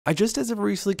I just as of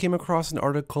recently came across an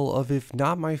article of, if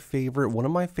not my favorite, one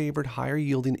of my favorite higher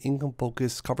yielding income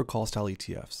focused cover call style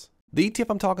ETFs. The ETF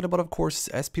I'm talking about, of course,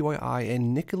 is SPYI,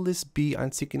 and Nicholas B.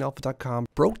 on seekingalpha.com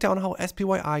broke down how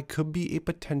SPYI could be a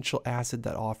potential asset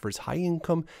that offers high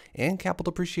income and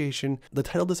capital appreciation. The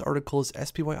title of this article is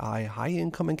SPYI, High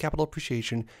Income and Capital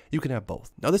Appreciation. You can have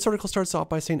both. Now, this article starts off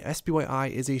by saying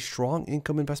SPYI is a strong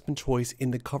income investment choice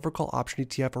in the cover call option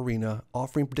ETF arena,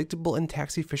 offering predictable and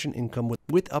tax efficient income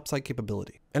with upside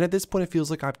capability. And at this point, it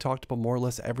feels like I've talked about more or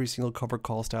less every single cover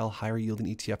call style higher yielding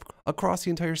ETF across the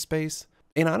entire space.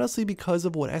 And honestly, because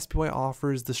of what SPY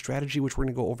offers, the strategy, which we're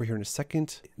going to go over here in a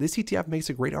second, this ETF makes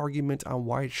a great argument on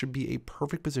why it should be a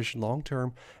perfect position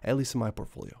long-term, at least in my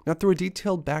portfolio. Now, through a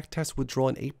detailed backtest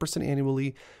withdrawal 8%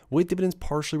 annually, with dividends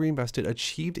partially reinvested,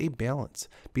 achieved a balance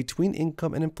between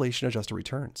income and inflation-adjusted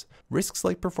returns. Risks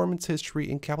like performance history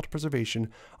and capital preservation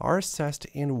are assessed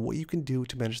and what you can do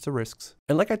to manage the risks.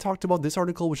 And like I talked about, this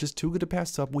article was just too good to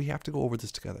pass up. We have to go over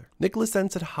this together. Nicholas then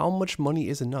said, how much money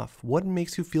is enough? What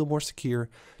makes you feel more secure?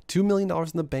 $2 million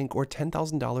in the bank or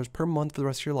 $10,000 per month for the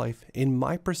rest of your life. In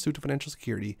my pursuit of financial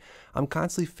security, I'm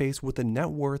constantly faced with the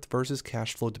net worth versus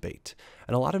cash flow debate.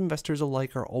 And a lot of investors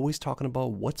alike are always talking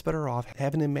about what's better off,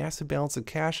 having a massive balance of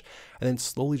cash and then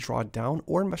slowly draw it down,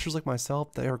 or investors like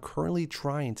myself that are currently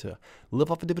trying to live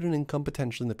off a dividend income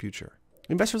potentially in the future.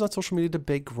 Investors on social media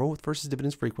debate growth versus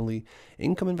dividends frequently.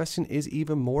 Income investing is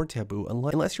even more taboo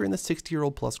unless you're in the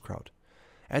 60-year-old plus crowd.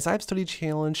 As I've studied,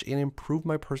 challenged, and improved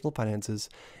my personal finances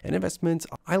and investments,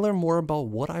 I learn more about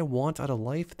what I want out of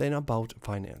life than about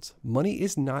finance. Money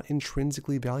is not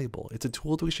intrinsically valuable. It's a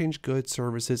tool to exchange goods,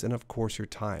 services, and of course your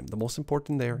time. The most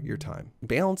important there, your time.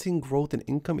 Balancing growth and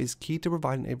income is key to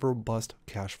providing a robust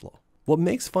cash flow. What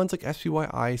makes funds like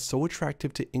SPYI so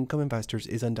attractive to income investors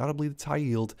is undoubtedly its high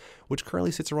yield, which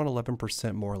currently sits around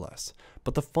 11% more or less.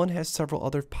 But the fund has several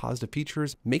other positive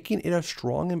features, making it a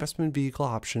strong investment vehicle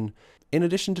option. In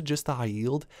addition to just the high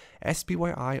yield,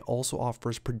 SPYI also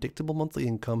offers predictable monthly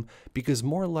income because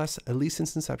more or less, at least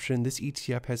since inception, this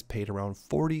ETF has paid around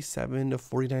 47 to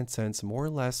 49 cents more or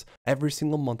less every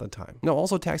single month on time. Now,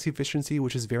 also tax efficiency,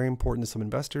 which is very important to some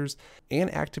investors,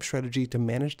 and active strategy to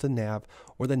manage the NAV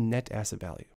or the net asset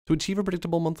value. To achieve a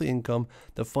predictable monthly income,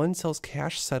 the fund sells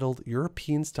cash-settled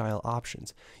European-style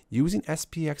options using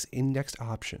SPX indexed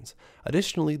options.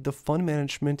 Additionally, the fund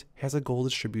management has a goal to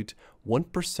distribute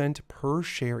 1% per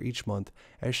share each month,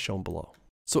 as shown below.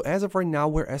 So as of right now,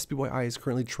 where SPYI is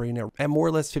currently trading at more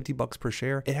or less $50 per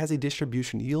share, it has a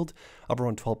distribution yield of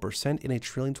around 12% in a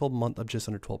trailing 12 month of just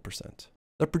under 12%.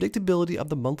 The predictability of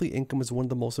the monthly income is one of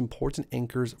the most important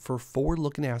anchors for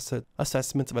forward-looking asset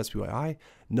assessments of SPYI,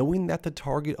 knowing that the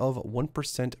target of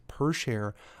 1% per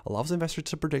share allows investors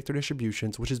to predict their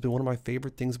distributions, which has been one of my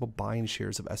favorite things about buying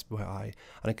shares of SPYI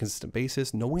on a consistent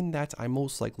basis. Knowing that I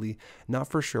most likely, not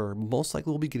for sure, most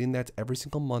likely will be getting that every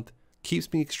single month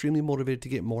keeps me extremely motivated to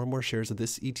get more and more shares of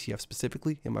this ETF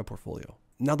specifically in my portfolio.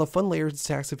 Now, the fund layers its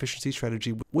tax efficiency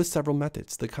strategy with several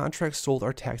methods. The contracts sold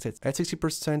are taxed at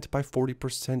 60% by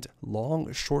 40%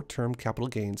 long short-term capital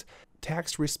gains,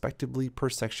 taxed respectively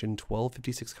per section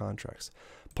 1256 contracts.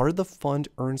 Part of the fund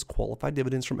earns qualified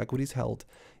dividends from equities held,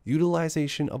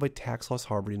 utilization of a tax loss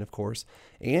harvesting, of course,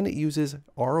 and it uses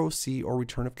ROC or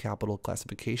return of capital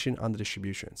classification on the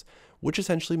distributions, which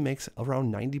essentially makes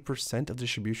around 90% of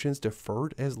distributions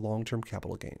deferred as long-term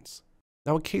capital gains.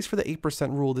 Now, a case for the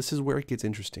 8% rule, this is where it gets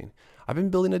interesting. I've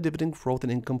been building a dividend growth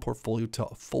and income portfolio to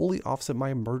fully offset my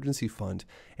emergency fund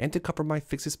and to cover my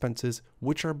fixed expenses,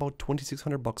 which are about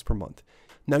 $2,600 per month.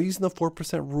 Now, using the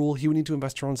 4% rule, he would need to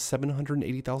invest around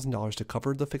 $780,000 to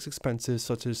cover the fixed expenses,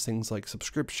 such as things like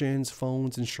subscriptions,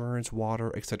 phones, insurance,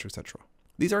 water, etc., etc.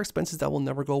 These are expenses that will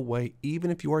never go away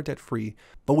even if you are debt-free,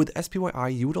 but with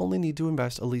SPYI, you would only need to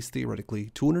invest, at least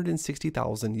theoretically,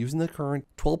 $260,000 using the current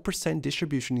 12%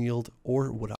 distribution yield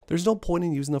or whatever. There's no point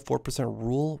in using the 4%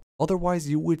 rule, otherwise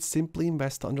you would simply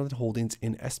invest the underlying holdings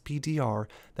in SPDR,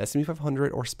 the S&P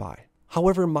 500 or SPY.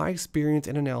 However, in my experience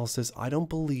and analysis, I don't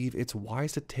believe it's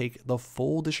wise to take the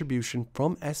full distribution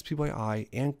from SPYI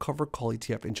and cover call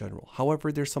ETF in general. However,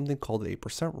 there's something called the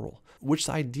 8% rule, which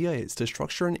the idea is to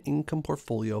structure an income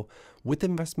portfolio with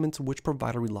investments which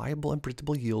provide a reliable and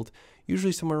predictable yield,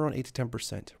 usually somewhere around 8 to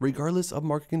 10%. Regardless of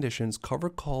market conditions, cover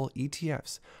call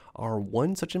ETFs are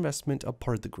one such investment a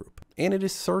part of the group. And it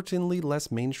is certainly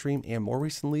less mainstream and more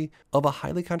recently of a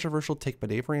highly controversial take by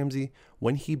Dave Ramsey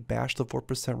when he bashed the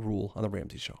 4% rule on the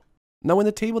Ramsey Show. Now, in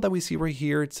the table that we see right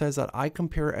here, it says that I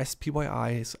compare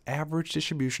SPYI's average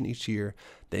distribution each year,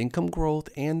 the income growth,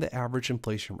 and the average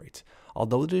inflation rate.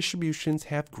 Although the distributions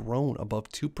have grown above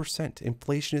 2%,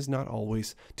 inflation is not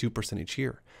always 2% each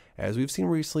year. As we've seen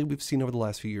recently, we've seen over the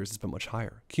last few years, it's been much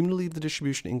higher. Cumulatively, the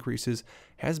distribution increases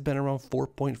has been around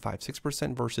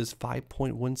 4.56% versus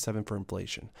 5.17% for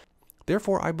inflation.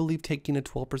 Therefore, I believe taking a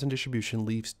 12% distribution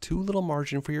leaves too little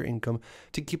margin for your income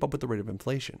to keep up with the rate of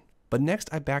inflation. But next,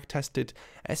 I backtested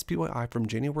SPYI from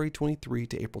January 23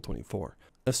 to April 24.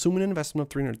 Assuming an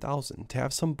investment of $300,000 to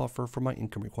have some buffer for my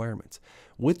income requirements,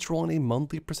 withdrawing a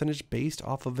monthly percentage based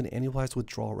off of an annualized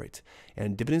withdrawal rate,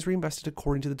 and dividends reinvested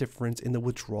according to the difference in the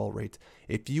withdrawal rate.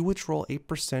 If you withdraw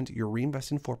 8%, you're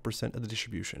reinvesting 4% of the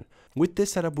distribution. With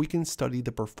this setup, we can study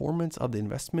the performance of the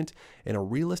investment in a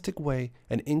realistic way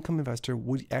an income investor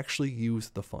would actually use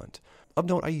the fund. Of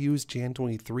note, I used Jan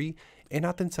 23 and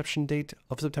not the inception date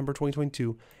of September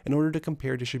 2022 in order to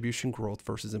compare distribution growth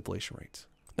versus inflation rates.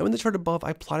 Now in the chart above,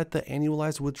 I plotted the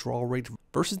annualized withdrawal rate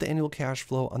versus the annual cash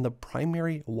flow on the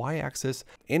primary y-axis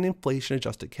and inflation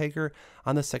adjusted CAGR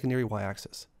on the secondary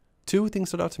y-axis. Two things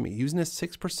stood out to me. Using a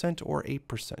 6% or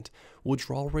 8%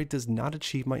 withdrawal rate does not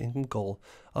achieve my income goal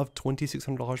of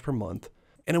 $2,600 per month,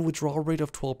 and a withdrawal rate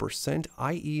of 12%,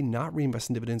 i.e. not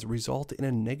reinvesting dividends, result in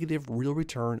a negative real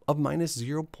return of minus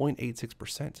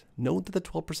 0.86%. Note that the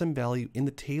 12% value in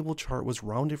the table chart was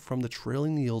rounded from the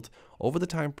trailing yield over the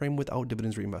time frame without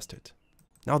dividends reinvested.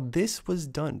 Now this was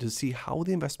done to see how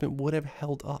the investment would have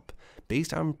held up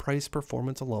based on price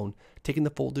performance alone, taking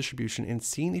the full distribution and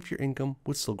seeing if your income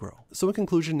would still grow. So in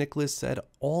conclusion, Nicholas said,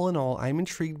 all in all, I'm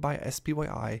intrigued by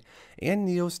SPYI and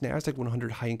NEO's NASDAQ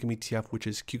 100 high income ETF, which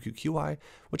is QQQI,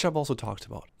 which I've also talked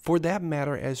about. For that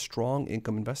matter, as strong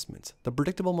income investments, the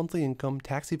predictable monthly income,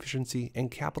 tax efficiency,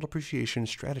 and capital appreciation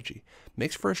strategy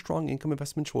makes for a strong income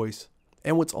investment choice.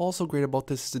 And what's also great about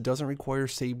this is it doesn't require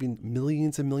saving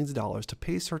millions and millions of dollars to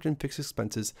pay certain fixed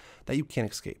expenses that you can't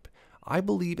escape. I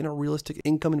believe in a realistic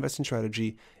income investing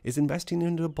strategy is investing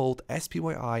into both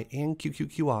SPYI and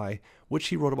QQQI, which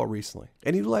he wrote about recently,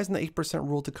 and utilizing the 8%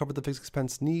 rule to cover the fixed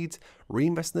expense needs,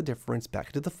 reinvesting the difference back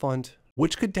into the fund,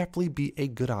 which could definitely be a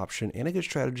good option and a good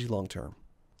strategy long term.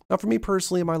 Now for me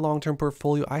personally, in my long-term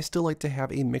portfolio, I still like to have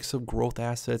a mix of growth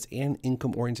assets and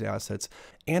income-oriented assets.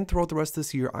 And throughout the rest of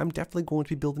this year, I'm definitely going to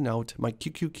be building out my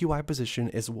QQQI position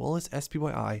as well as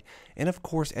SPYI, and of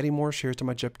course adding more shares to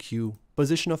my JEPQ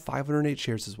position of 508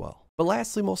 shares as well. But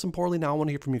lastly, most importantly, now I want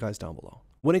to hear from you guys down below.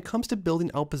 When it comes to building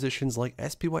out positions like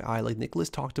SPYI, like Nicholas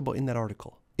talked about in that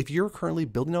article, if you're currently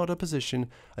building out a position,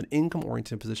 an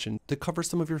income-oriented position to cover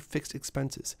some of your fixed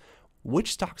expenses,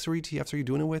 which stocks or ETFs are you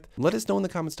doing it with? Let us know in the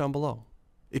comments down below.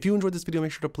 If you enjoyed this video,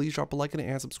 make sure to please drop a like on it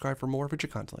and subscribe for more future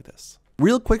content like this.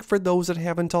 Real quick, for those that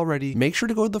haven't already, make sure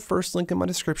to go to the first link in my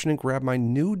description and grab my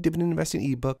new dividend investing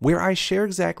ebook, where I share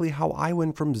exactly how I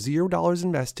went from $0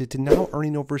 invested to now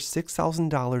earning over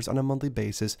 $6,000 on a monthly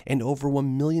basis and over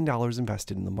 $1 million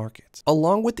invested in the markets.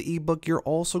 Along with the ebook, you're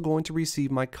also going to receive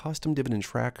my custom dividend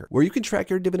tracker, where you can track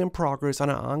your dividend progress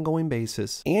on an ongoing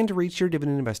basis and reach your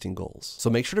dividend investing goals. So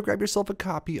make sure to grab yourself a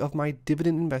copy of my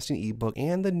dividend investing ebook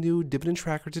and the new dividend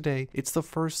tracker today. It's the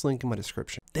first link in my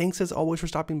description. Thanks as always for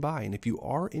stopping by, and if you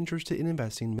are interested in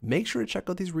investing, make sure to check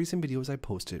out these recent videos I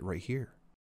posted right here.